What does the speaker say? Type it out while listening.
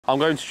I'm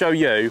going to show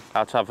you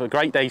how to have a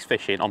great day's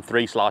fishing on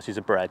 3 slices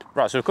of bread.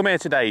 Right, so I've come here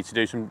today to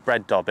do some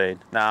bread dobbing.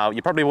 Now,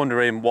 you're probably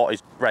wondering what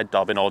is bread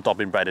dobbing, or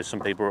dobbing bread as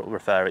some people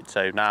refer it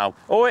to. Now,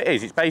 all it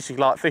is, it's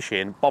basically like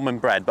fishing, bombing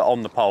bread, but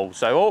on the pole.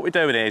 So all we're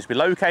doing is we're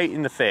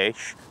locating the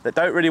fish that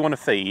don't really want to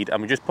feed,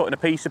 and we're just putting a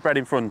piece of bread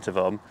in front of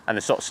them, and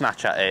they sort of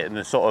snatch at it, and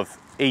they sort of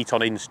eat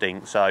on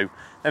instinct. So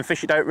then fish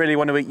that don't really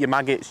want to eat your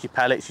maggots, your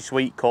pellets, your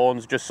sweet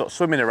corns, just sort of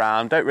swimming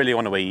around, don't really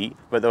want to eat,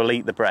 but they'll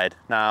eat the bread.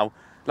 Now,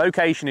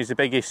 location is the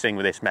biggest thing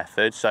with this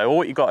method, so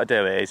all you've got to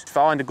do is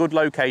find a good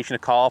location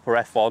of carp or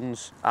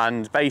F1s,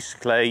 and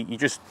basically you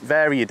just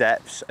vary your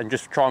depths and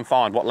just try and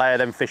find what layer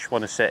them fish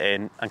want to sit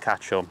in and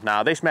catch them.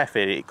 Now this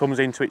method, it comes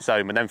into its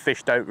own, and then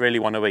fish don't really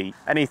want to eat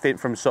anything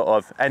from sort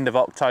of end of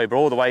October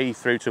all the way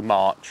through to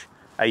March,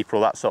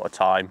 April, that sort of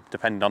time,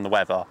 depending on the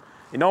weather.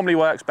 It normally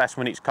works best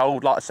when it's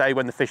cold, like I say,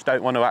 when the fish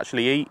don't want to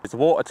actually eat. As the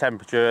water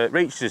temperature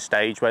reaches a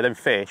stage where then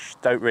fish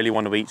don't really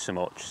want to eat so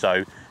much.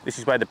 So this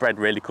is where the bread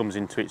really comes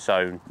into its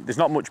own. There's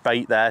not much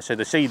bait there, so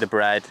they see the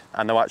bread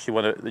and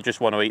they just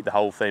want to eat the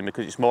whole thing,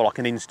 because it's more like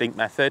an instinct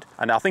method.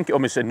 And I think it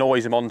almost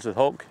annoys them onto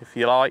the hook, if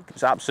you like.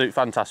 It's an absolute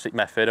fantastic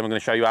method, and I'm going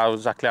to show you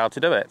exactly how to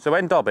do it. So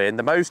when dobbing,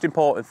 the most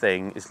important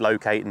thing is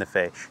locating the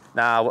fish.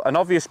 Now, an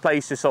obvious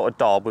place to sort of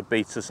dob would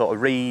be to sort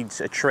of reeds,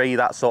 a tree,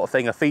 that sort of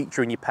thing, a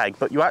feature in your peg,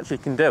 but you actually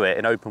can do it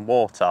in open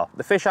water.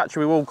 The fish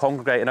actually will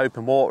congregate in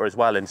open water as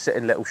well and sit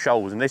in little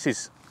shoals, and this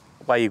is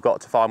where you've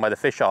got to find where the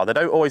fish are. They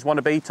don't always want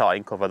to be tight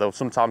in cover, they'll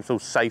sometimes feel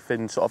safe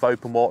in sort of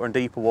open water and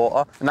deeper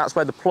water, and that's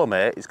where the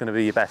plummet is going to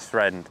be your best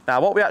friend.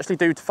 Now what we actually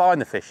do to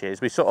find the fish is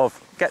we sort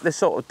of get this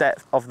sort of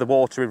depth of the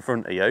water in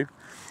front of you,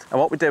 and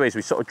what we do is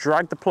we sort of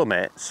drag the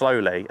plummet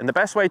slowly, and the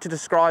best way to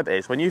describe it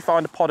is when you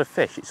find a pod of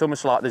fish, it's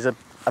almost like there's a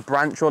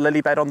branch or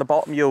lily bed on the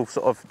bottom. You'll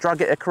sort of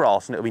drag it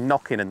across and it'll be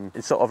knocking and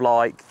it's sort of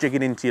like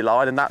jigging into your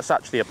line, and that's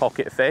actually a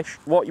pocket of fish.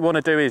 What you want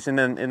to do is in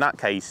that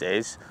case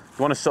is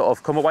you want to sort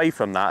of come away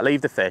from that,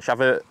 leave the fish,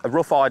 have a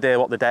rough idea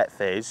what the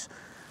depth is,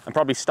 and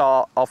probably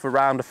start off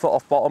around a foot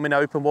off bottom in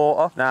open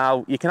water.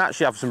 Now, you can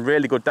actually have some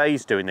really good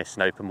days doing this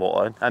in open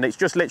water, and it's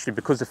just literally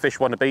because the fish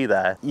want to be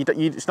there.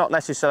 It's not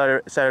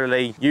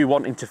necessarily you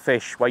wanting to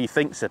fish where you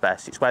think's the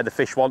best, it's where the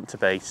fish want to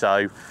be.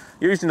 So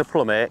using the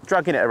plummet,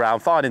 dragging it around,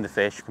 finding the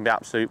fish can be an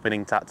absolute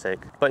winning tactic.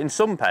 But in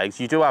some pegs,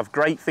 you do have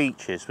great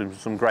features with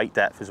some great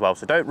depth as well,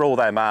 so don't rule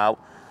them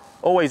out.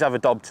 Always have a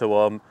dob to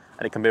them,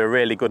 and it can be a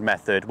really good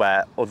method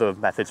where other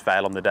methods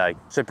fail on the day.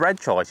 So bread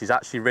choice is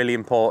actually really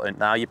important.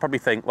 Now you probably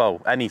think,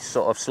 well, any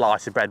sort of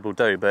slice of bread will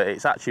do, but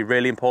it's actually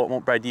really important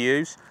what bread you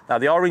use. Now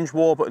the orange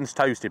Warburton's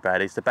toasted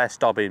bread is the best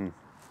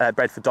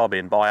bread for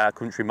dobbing by a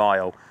country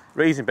mile.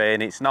 Reason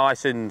being, it's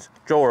nice and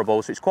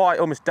durable, so it's quite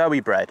almost doughy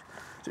bread.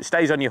 So it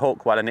stays on your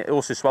hook well, and it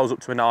also swells up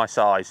to a nice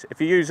size.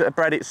 If you use a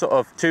bread it's sort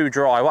of too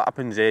dry, what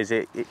happens is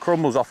it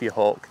crumbles off your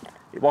hook,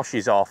 it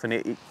washes off, and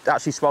it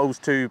actually swells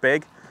too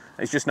big.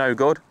 It's just no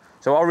good.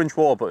 So orange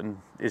Warburton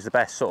is the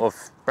best sort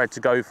of bread to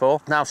go for.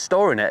 Now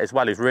storing it as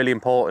well is really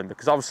important,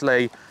 because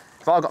obviously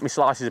if I got my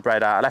slices of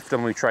bread out, I left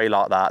them on my tray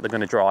like that, they're going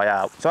to dry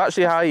out. So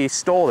actually how you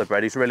store the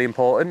bread is really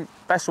important.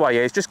 Best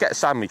way is just get a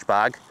sandwich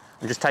bag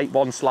and just take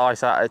one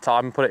slice at a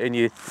time and put it in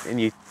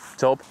your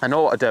tub. And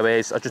all I do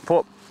is I just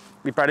put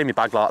my bread in my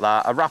bag like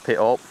that, I wrap it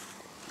up,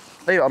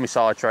 leave it on my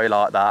side tray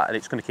like that, and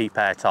it's going to keep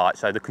airtight,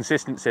 so the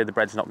consistency of the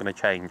bread's not going to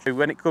change.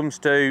 When it comes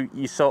to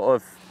your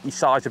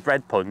size of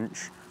bread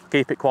punch,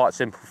 keep it quite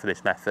simple for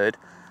this method.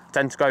 I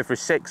tend to go for a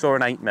 6 or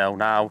an 8mm.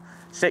 Now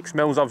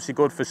 6mm is obviously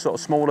good for sort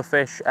of smaller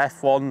fish,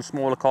 F1,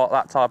 smaller carp,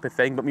 that type of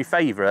thing, but my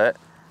favourite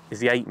is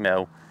the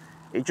 8mm.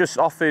 It just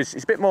offers,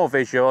 it's a bit more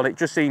visual, it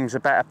just seems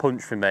a better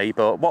punch for me.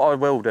 But what I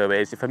will do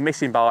is if I'm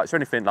missing bites or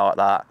anything like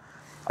that,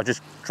 I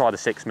just try the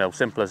 6mm,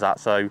 simple as that.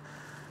 So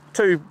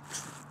two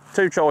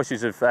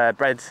choices of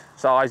bread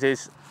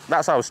sizes,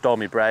 that's how I store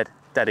my bread,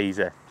 dead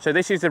easy. So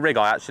this is the rig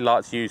I actually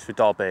like to use for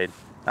dobbing.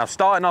 Now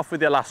starting off with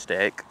the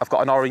elastic, I've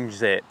got an orange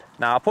zip.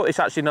 Now I put this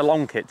actually in a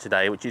long kit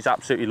today, which is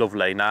absolutely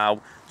lovely. Now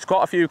there's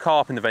quite a few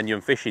carp in the venue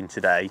and fishing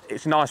today.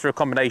 It's nice for a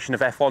combination of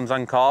F1s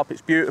and carp.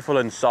 It's beautiful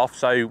and soft,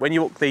 so when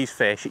you hook these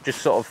fish, it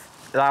just sort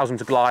of allows them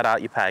to glide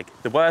out your peg.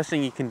 The worst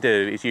thing you can do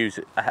is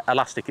use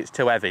elastic, it's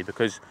too heavy,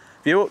 because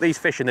if you hook these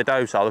fish in the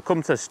docile, they'll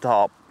come to a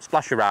stop,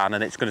 splash around,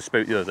 and it's going to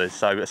spook the others.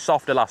 So a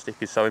soft elastic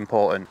is so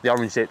important. The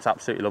orange zip's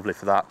absolutely lovely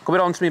for that.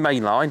 Coming on to my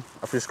main line,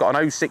 I've just got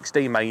an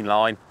 016 main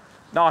line.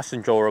 Nice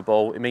and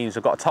durable. It means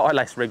I've got to tie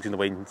less rigs in the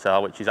winter,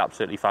 which is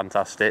absolutely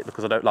fantastic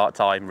because I don't like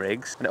tying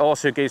rigs. And it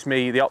also gives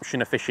me the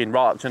option of fishing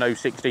right up to an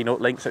 016 hook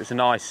length, so it's a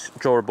nice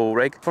durable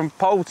rig. From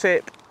pole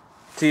tip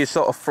to your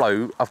sort of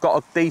float, I've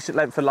got a decent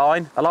length of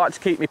line. I like to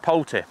keep my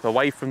pole tip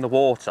away from the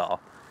water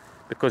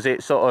because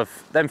it sort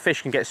of, them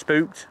fish can get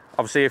spooked.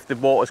 Obviously if the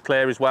water's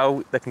clear as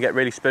well, they can get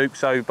really spooked.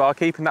 So by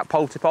keeping that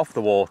pole tip off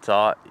the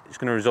water, it's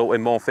going to result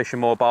in more fish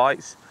and more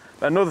bites.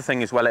 But another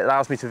thing as well, it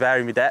allows me to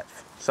vary my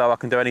depth, so I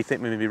can do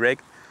anything with my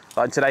rig.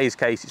 Like in today's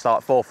case, it's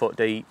like 4 foot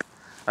deep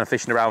and I'm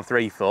fishing around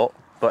 3 foot.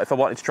 But if I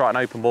wanted to try it in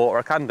open water,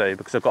 I can do,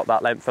 because I've got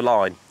that length of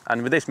line.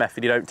 And with this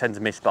method, you don't tend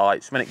to miss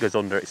bites. When it goes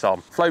under, it's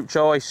on. Float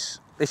choice,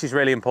 this is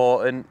really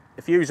important.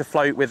 if you use a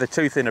float with a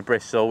too thin a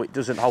bristle, it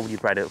doesn't hold your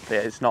bread up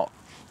here. It's not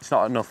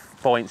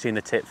enough buoyancy in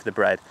the tip for the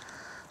bread.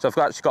 So I've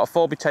actually got a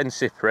 4x10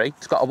 Cypri.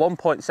 It's got a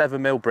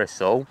 1.7mm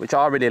bristle, which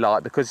I really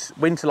like because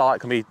winter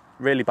light can be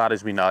really bad,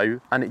 as we know,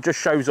 and it just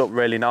shows up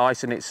really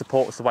nice and it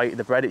supports the weight of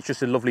the bread. It's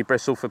just a lovely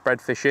bristle for bread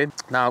fishing.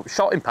 Now,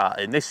 shotting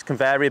pattern, this can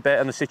vary a bit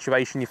on the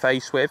situation you're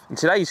faced with. In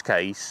today's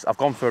case, I've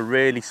gone for a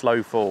really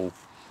slow fall,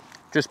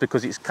 just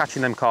because it's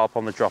catching them carp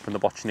on the drop and they're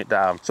watching it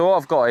down. So what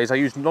I've got is I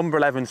use number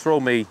 11s for all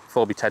my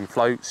 4x10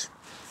 floats.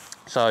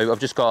 So I've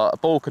just got a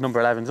bulk of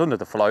number 11s under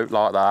the float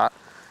like that.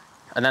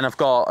 And then I've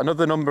got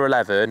another number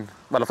 11.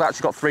 Well, I've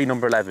actually got 3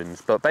 number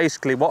 11s, but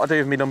basically what I do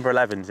with my number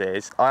 11s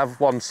is I have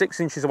one 6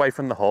 inches away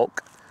from the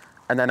hook,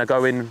 and then I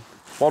go in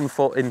 1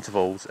 foot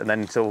intervals and then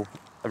until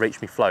I reach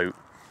my float.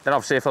 Then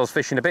obviously if I was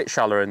fishing a bit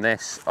shallower than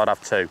this, I'd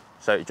have 2.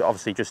 So it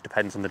obviously just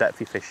depends on the depth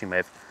you're fishing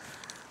with.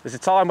 There's a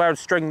time where I'd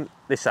string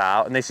this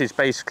out, and this is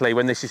basically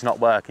when this is not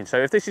working. So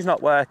if this is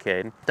not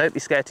working, don't be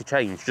scared to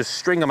change. Just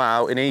string them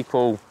out in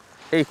equal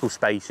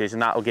spaces,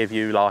 and that'll give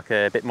you like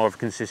a bit more of a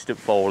consistent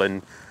fall.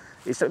 And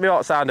it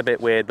might sound a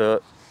bit weird,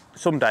 but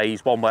some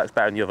days one works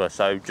better than the other,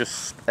 so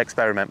just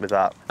experiment with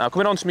that. Now,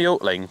 coming on to my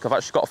hook link, I've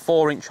actually got a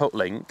 4-inch hook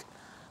link,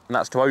 and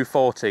that's to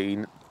 0.14,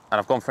 and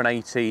I've gone for an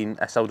 18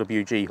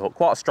 SLWG hook.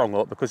 Quite a strong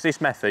hook, because this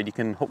method you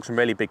can hook some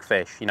really big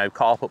fish, you know,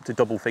 carp up to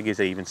double figures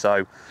even.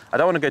 So I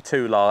don't want to go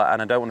too light,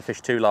 and I don't want to fish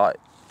too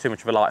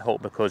much of a light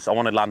hook, because I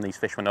want to land these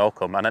fish when they hook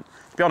them. And to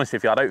be honest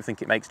with you, I don't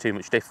think it makes too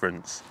much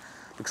difference,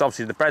 because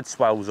obviously the bread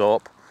swells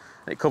up,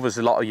 and it covers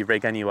a lot of your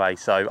rig anyway,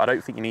 so I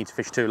don't think you need to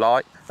fish too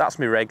light. That's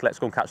my rig, let's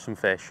go and catch some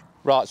fish.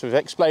 Right, so we've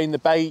explained the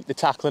bait, the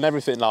tackle and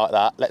everything like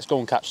that. Let's go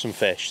and catch some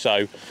fish.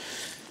 So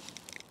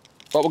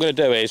what we're going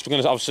to do is we're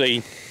going to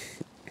obviously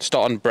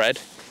start on bread.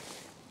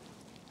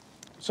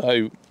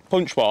 So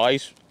punch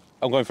wise,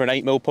 I'm going for an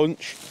 8mm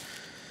punch.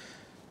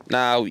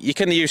 Now you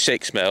can use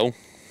 6mm,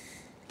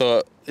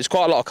 but there's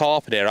quite a lot of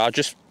carp in here. I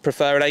just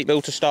prefer an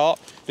 8mm to start.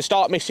 If I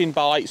start missing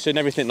bites and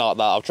everything like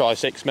that, I'll try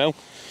 6mm.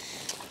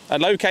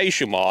 And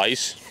location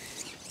wise,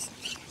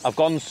 I've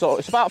gone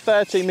it's about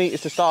 13 metres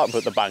to start with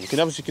at the bank,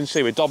 and obviously you can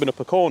see we're dobbing up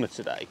a corner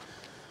today.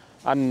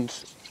 And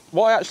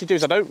what I actually do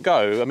is I don't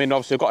go, I mean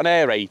obviously I've got an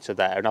aerator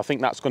there, and I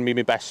think that's going to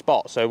be my best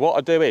spot. So what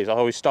I do is I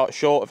always start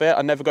short of it,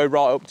 I never go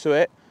right up to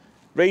it.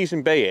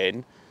 Reason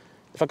being,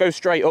 if I go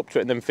straight up to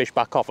it and then fish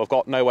back off, I've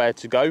got nowhere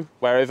to go.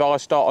 Where if I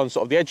start on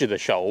sort of the edge of the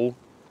shoal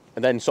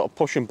and then sort of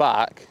push them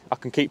back, I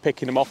can keep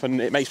picking them off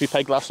and it makes me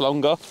peg last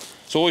longer.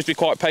 So always be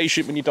quite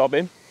patient when you're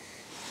dobbing.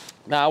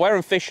 Now where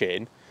I'm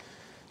fishing,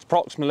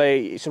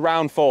 it's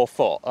around 4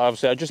 foot.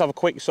 Obviously I just have a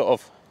quick sort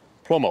of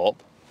plumb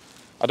up.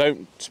 I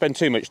don't spend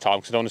too much time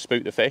because I don't want to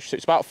spook the fish. So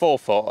it's about 4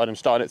 foot, and I'm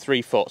starting at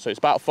 3 foot, so it's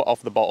about a foot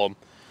off the bottom.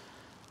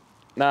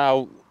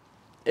 Now,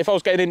 if I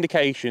was getting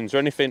indications or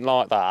anything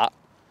like that,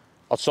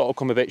 I'd sort of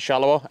come a bit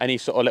shallower. Any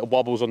sort of little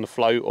wobbles on the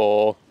float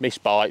or miss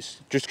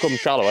bites, just come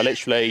shallower,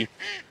 literally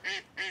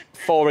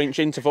 4-inch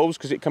intervals,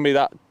 because it can be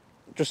that,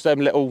 just them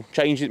little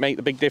changes that make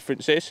the big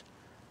differences.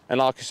 And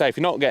like I say, if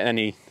you're not getting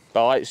any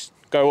bites,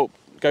 go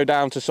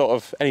down to sort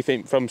of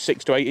anything from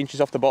 6 to 8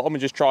 inches off the bottom and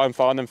just try and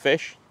find them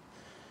fish.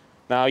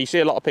 Now you see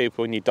a lot of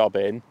people when you dob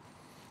in,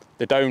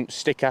 they don't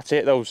stick at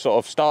it. They'll sort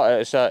of start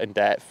at a certain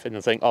depth and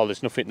they'll think, oh,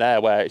 there's nothing there,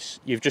 where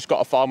you've just got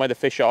to find where the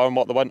fish are and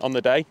what they want on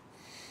the day.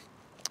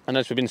 And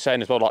as we've been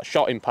saying as well, like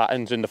shotting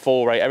patterns and the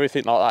fall rate,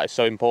 everything like that is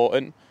so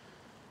important.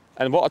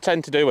 And what I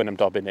tend to do when I'm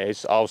dobbing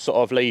is I'll sort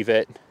of leave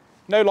it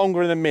no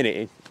longer than a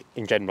minute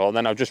in general, and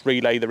then I'll just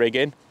relay the rig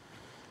in.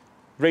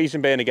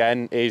 Reason being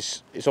again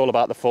is it's all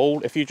about the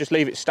fall. If you just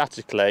leave it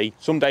statically,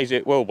 some days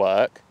it will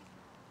work,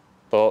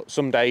 but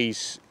some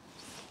days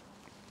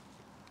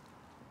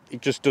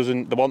it just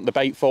doesn't. They want the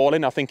bait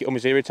falling. I think it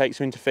almost irritates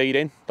them into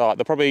feeding. Like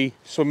they're probably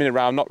swimming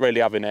around, not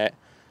really having it,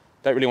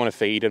 don't really want to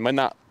feed, and when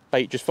that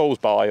bait just falls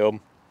by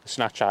them,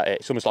 snatch at it.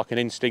 It's almost like an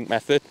instinct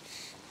method.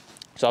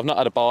 So I've not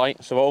had a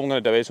bite, so what I'm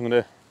going to do is I'm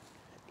going to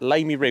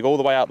lay my rig all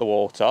the way out the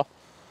water,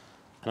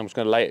 and I'm just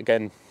going to lay it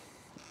again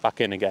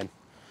back in again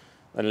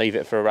and leave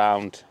it for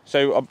around.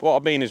 So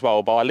what I mean as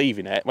well, by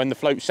leaving it, when the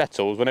float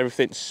settles, when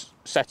everything's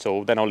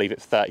settled, then I'll leave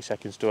it for 30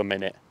 seconds to a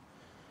minute.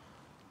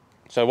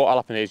 So what'll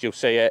happen is you'll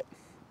see it,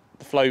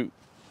 the float,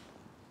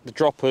 the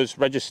droppers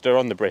register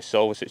on the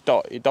bristle,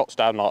 so it dots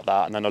down like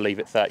that, and then I'll leave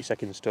it 30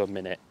 seconds to a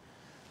minute.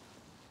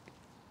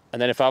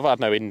 And then if I've had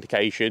no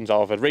indications,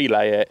 I'll either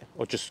relay it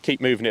or just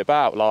keep moving it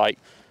about. Like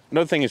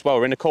another thing as well,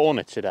 we're in a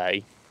corner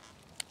today,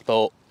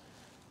 but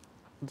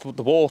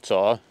the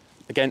water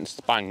against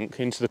the bank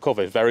into the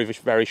cover is very,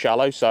 very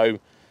shallow, so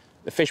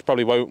the fish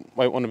probably won't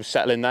want to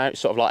settle in there.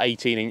 It's sort of like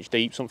 18-inch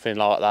deep, something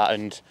like that,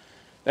 and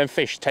then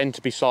fish tend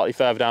to be slightly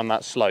further down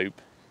that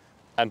slope.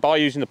 And by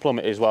using the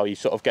plummet as well, you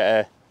sort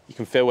of you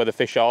can feel where the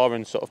fish are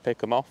and sort of pick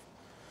them off.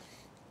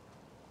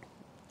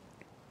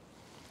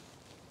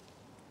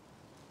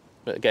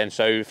 But again,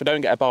 so if I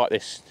don't get a bite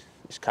this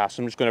cast,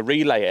 I'm just going to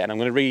relay it, and I'm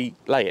going to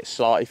relay it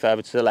slightly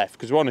further to the left,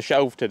 because we're on a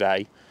shelf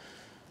today,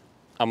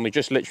 and we're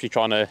just literally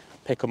trying to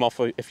pick them off,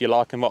 if you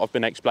like, and what I've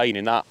been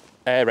explaining, that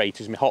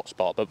aerator is my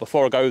hotspot. But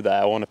before I go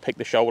there, I want to pick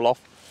the shoal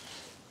off.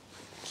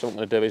 So what I'm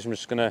going to do is I'm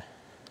just going to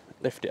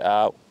lift it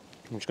out.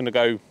 I'm just going to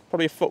go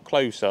probably a foot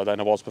closer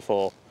than I was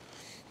before.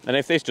 And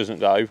if this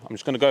doesn't go, I'm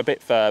just going to go a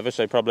bit further,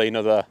 so probably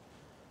another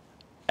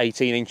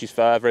 18 inches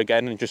further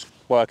again, and just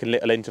work in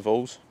little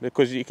intervals,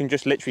 because you can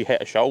just literally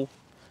hit a shoal.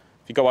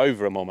 If you go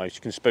over them almost,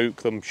 you can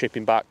spook them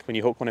shipping back when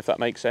you hook one, if that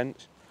makes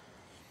sense.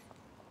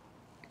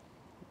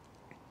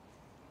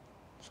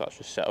 So that's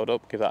just settled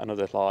up. Give that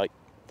another like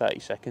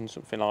 30 seconds,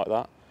 something like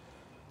that.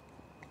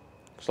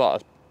 Because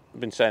like I've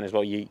been saying as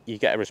well, you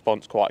get a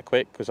response quite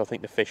quick, because I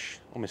think the fish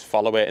almost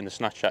follow it and they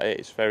snatch at it.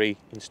 It's very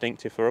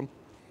instinctive for them.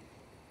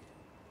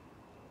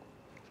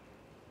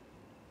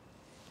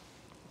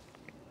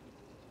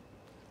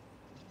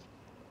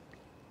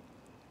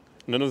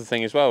 And another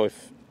thing as well,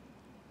 if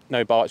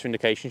no bites or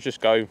indications,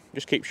 just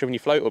keep shoving your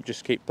float up,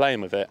 just keep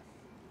playing with it.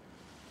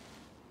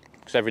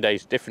 Because every day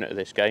is different at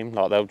this game.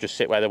 Like, they'll just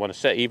sit where they want to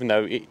sit, even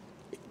though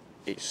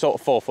it's sort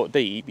of 4 foot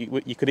deep.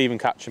 You could even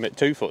catch them at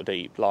 2 foot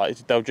deep. Like,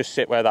 they'll just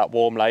sit where that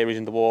warm layer is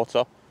in the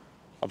water.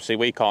 Obviously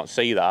we can't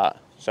see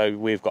that, so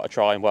we've got to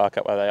try and work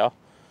out where they are.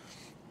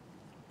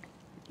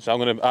 So I'm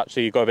going to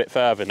actually go a bit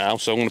further now,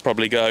 so I'm going to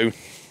probably go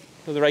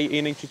another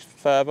 18 inches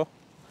further.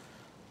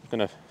 I'm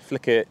going to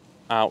flick it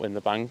out in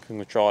the bank. I'm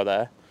going to try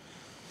there.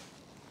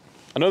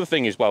 Another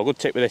thing as well, a good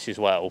tip with this as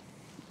well,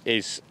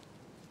 is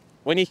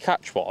when you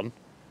catch one,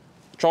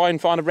 try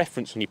and find a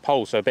reference on your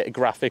pole, so a bit of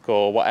graphic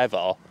or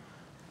whatever,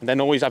 and then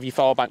always have your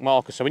far back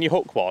marker. So when you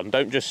hook one,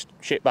 don't just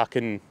shit back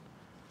and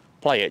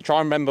play it.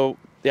 Try and remember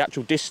the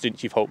actual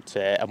distance you've hooked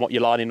it and what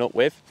you're lining up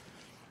with,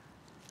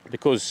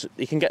 because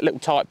you can get little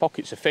tight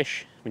pockets of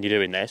fish when you're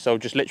doing this. So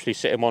just literally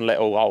sit in one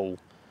little hole.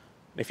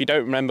 If you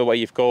don't remember where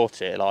you've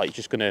caught it, like, you're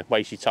just going to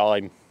waste your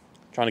time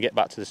trying to get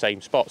back to the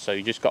same spot. So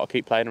you just got to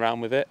keep playing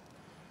around with it.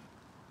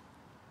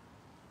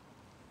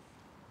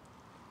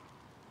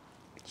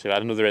 So we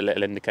had another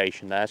little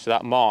indication there, so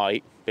that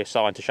might be a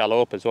sign to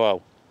shallow up as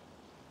well.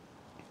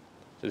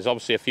 So there's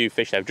obviously a few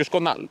fish there. We've just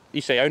gone that,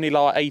 you see, only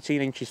like 18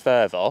 inches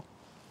further,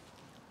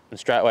 and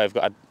straight away I've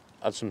got to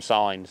add some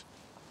signs.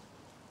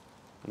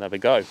 And there we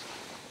go.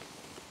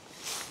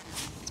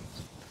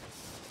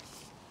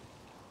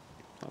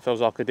 That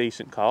feels like a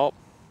decent carp.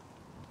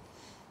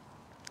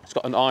 It's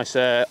got a nice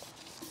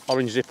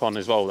orange zip on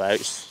as well there.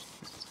 It's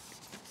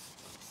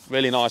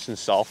really nice and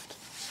soft,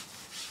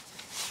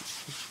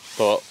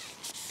 but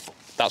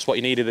that's what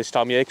you needed this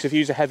time of year, because if you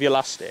use a heavy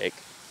elastic,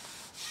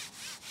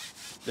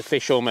 the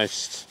fish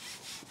almost,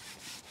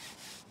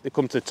 they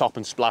come to the top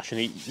and splash, and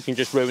you can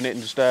just ruin it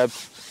and disturb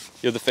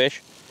the other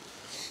fish.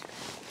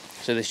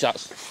 So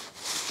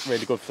that's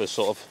really good for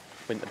sort of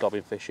winter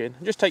dobbing fishing.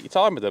 And just take your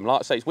time with them.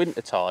 Like I say, it's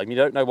winter time, you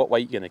don't know what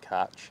weight you're going to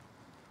catch.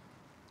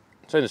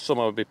 So in the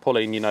summer we'll be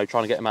pulling, you know,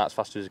 trying to get them out as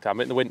fast as you can,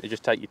 but in the winter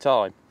just take your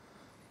time.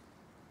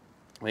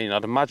 I mean,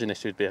 I'd imagine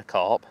this would be a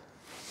carp.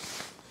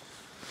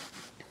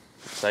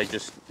 So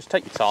just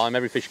take your time.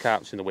 Every fish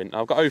counts in the winter.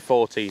 I've got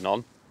 0.14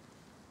 on,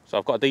 so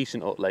I've got a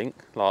decent hook link.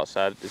 Like I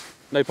said, there's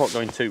no point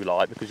going too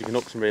light, because you can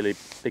hook some really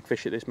big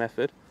fish at this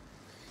method.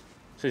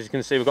 So as you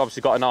can see, we've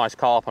obviously got a nice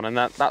carp on, and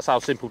that's how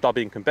simple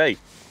dobbing can be.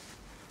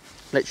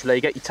 Literally,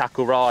 get your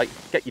tackle right,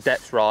 get your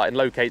depth right, and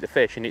locate the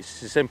fish, and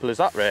it's as simple as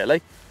that,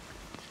 really.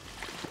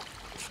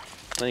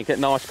 Then you get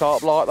a nice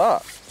carp like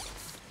that.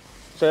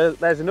 So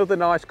there's another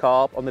nice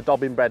carp on the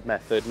dobbing bread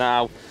method.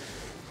 Now,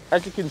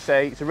 as you can see,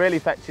 it's a really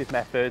effective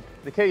method.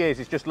 The key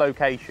is just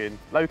location,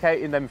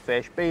 locating them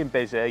fish, being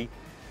busy,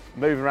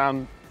 moving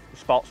around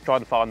spots trying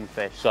to find the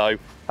fish. So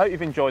hope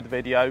you've enjoyed the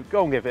video.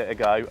 Go and give it a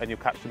go, and you'll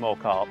catch some more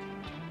carp.